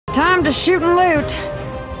Time to shoot and loot.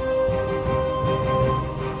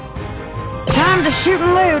 Time to shoot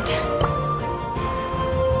and loot.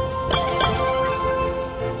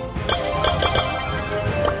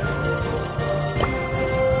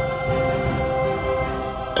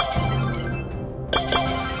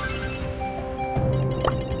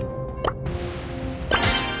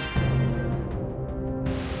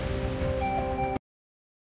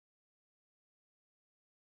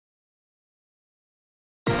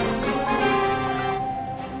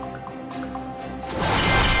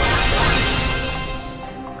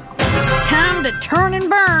 Time to turn and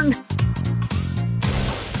burn.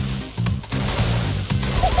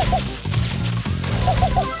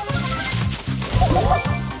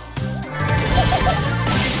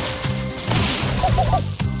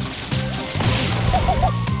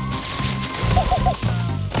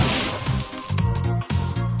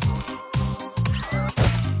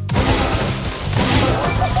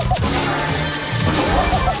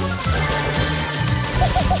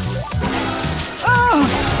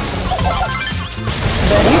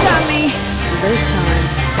 But you got me this time.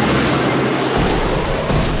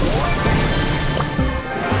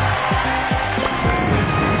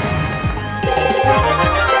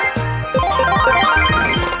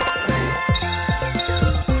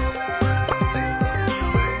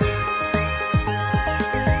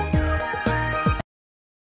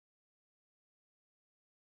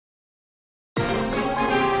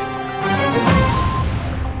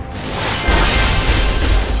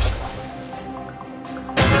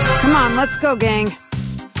 Come on, let's go, gang.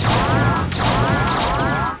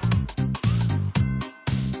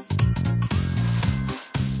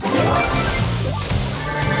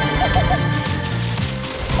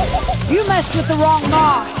 You messed with the wrong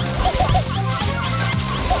maw.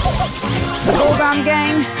 The Goldom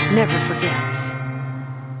gang never forgets.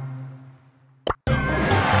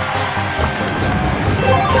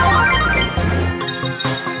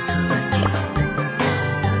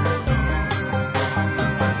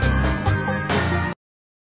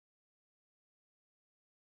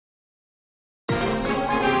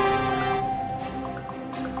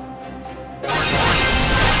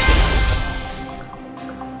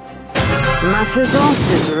 My fizzle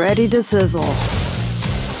is ready to sizzle.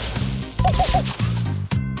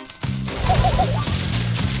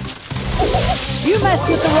 You messed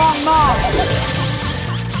with the wrong maw.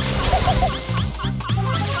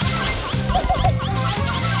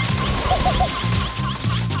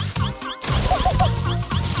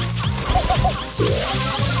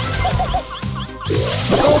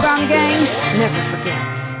 The Goldom gang never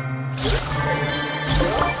forgets.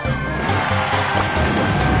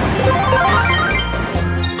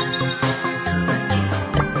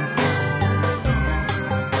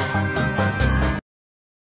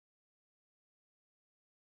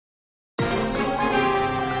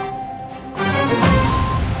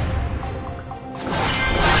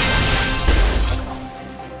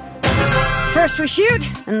 First we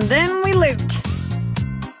shoot, and then we loot.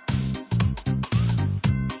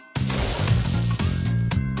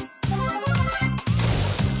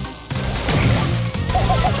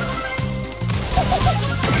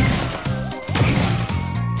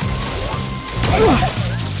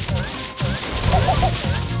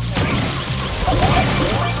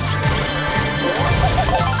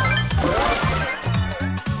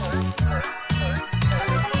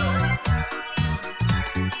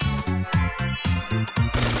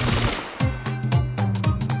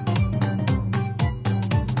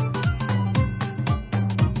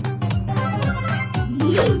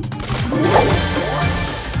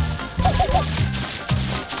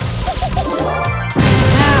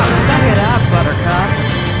 Now suck it up, Buttercup.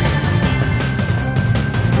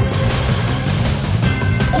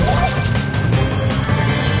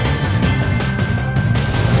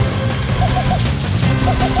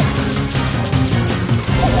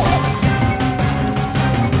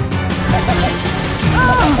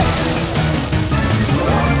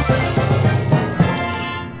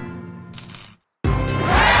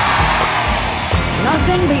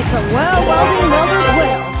 Nothing beats a well-welding welder's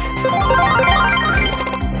weld.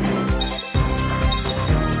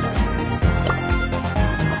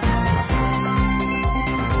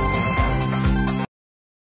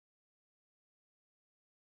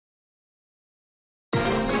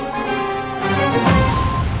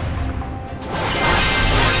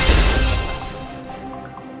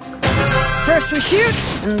 First we shoot,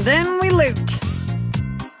 and then we loot.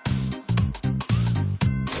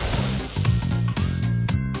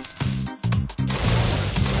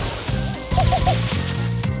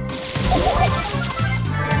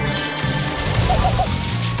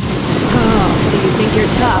 Oh, so you think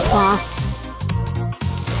you're tough, tough, huh?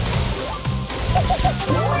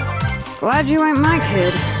 Glad you ain't my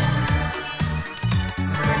kid.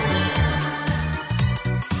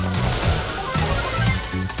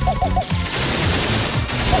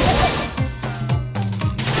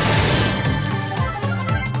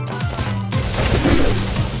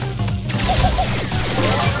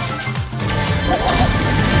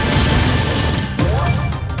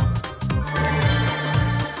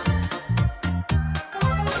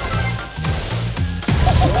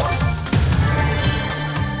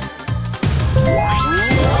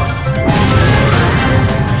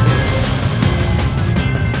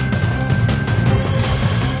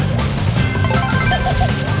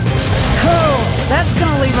 That's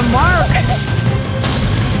gonna leave a mark!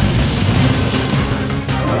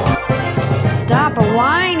 Stop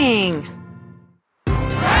whining!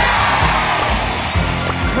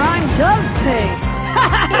 Crime does pay!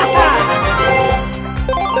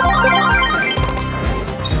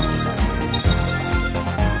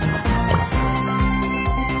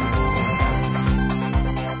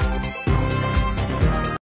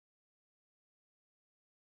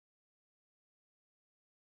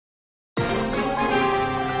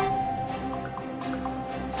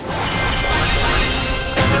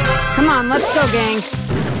 Come on, let's go, gang.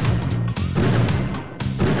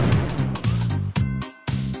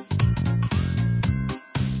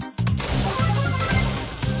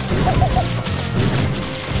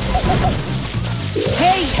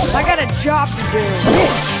 Hey, I got a job to do.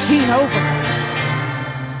 This ain't over.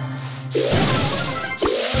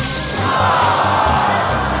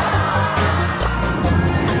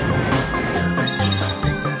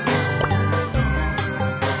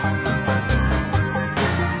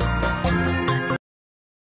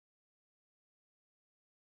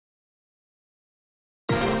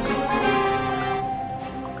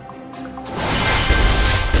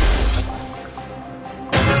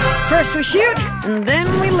 First we shoot, and then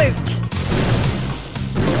we loot.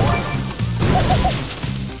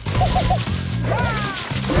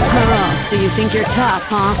 Oh, so you think you're tough,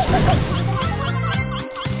 huh?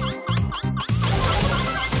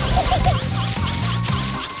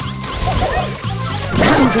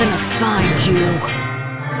 I'm gonna find you.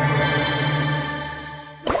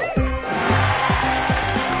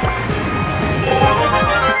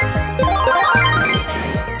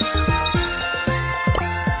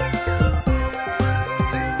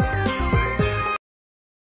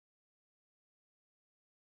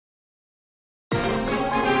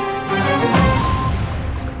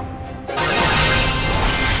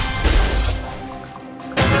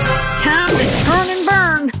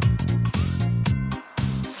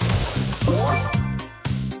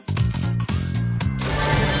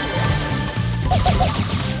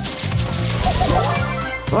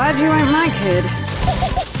 Glad you ain't my kid.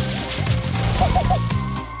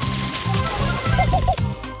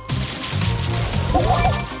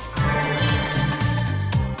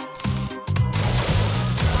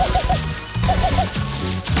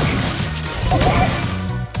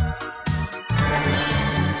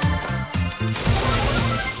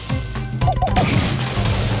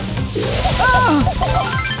 Oh!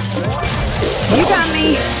 You got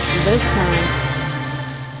me this time.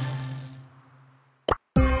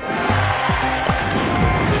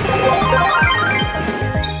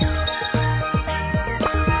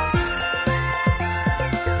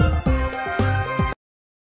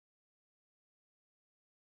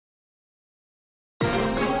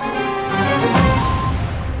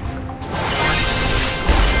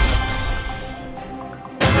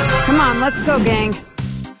 Come on, let's go, gang.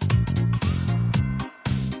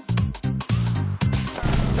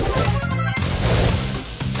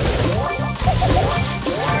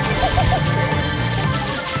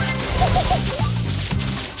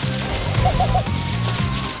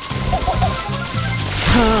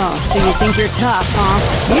 Oh, so you think you're tough, huh?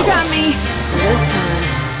 You got me this time.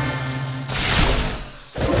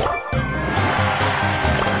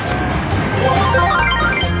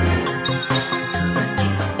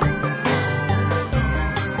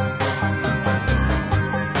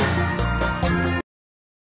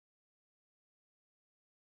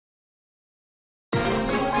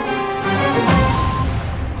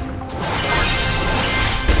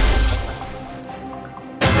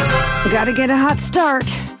 Gotta get a hot start.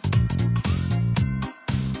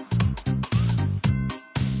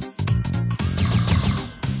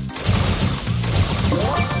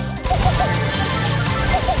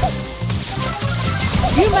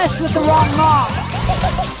 You messed with the wrong mob.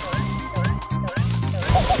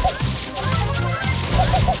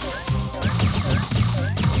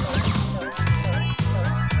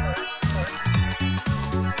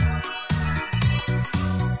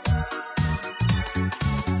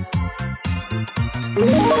 Show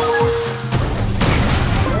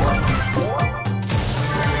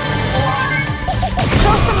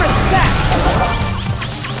some respect!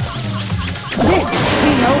 This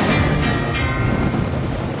be over.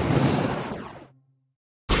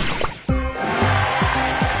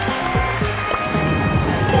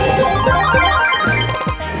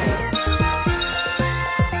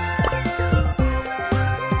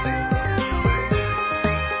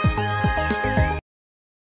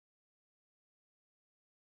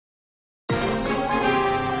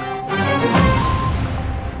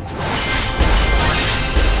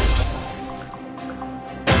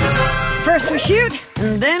 First we shoot,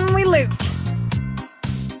 and then we loot.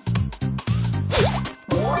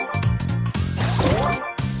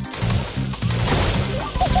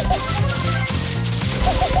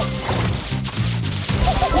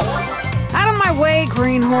 Out of my way,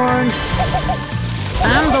 Greenhorn.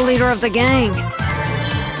 I'm the leader of the gang.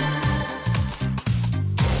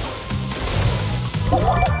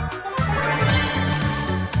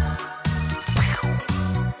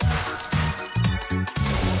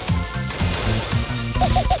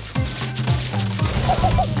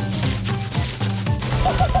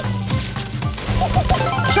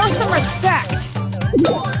 Show some respect!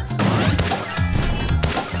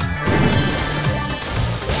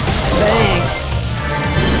 Thanks.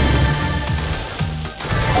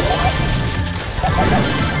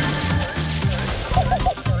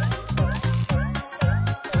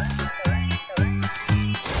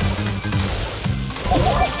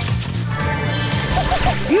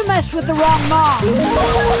 You messed with the wrong mom!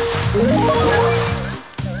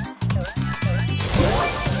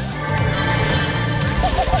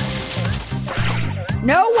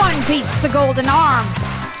 No one beats the golden arm!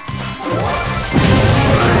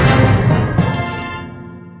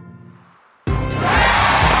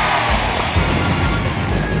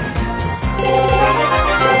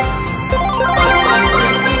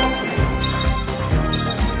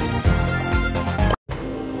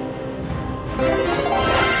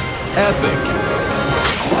 Epic.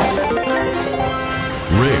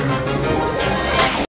 Rare.